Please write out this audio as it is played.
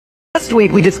Last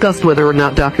week we discussed whether or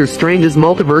not Doctor Strange's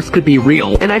multiverse could be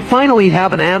real, and I finally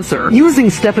have an answer. Using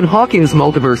Stephen Hawking's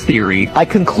multiverse theory, I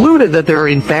concluded that there are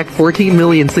in fact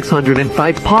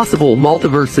 14,605 possible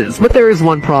multiverses, but there is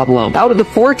one problem. Out of the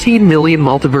 14 million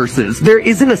multiverses, there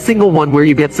isn't a single one where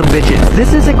you get some bitches.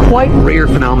 This is a quite rare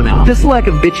phenomenon. This lack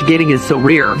of bitch getting is so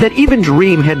rare that even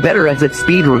Dream had better as at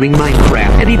speedrunning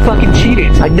Minecraft, and he fucking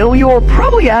cheated. I know you're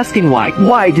probably asking why.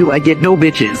 Why do I get no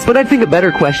bitches? But I think a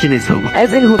better question is who?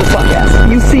 As in who the fuck?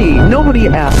 You see, nobody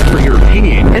asked for your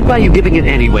opinion, and by you giving it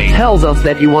anyway, tells us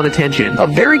that you want attention. A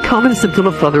very common symptom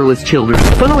of fatherless children.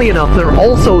 Funnily enough, there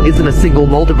also isn't a single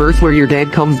multiverse where your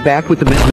dad comes back with the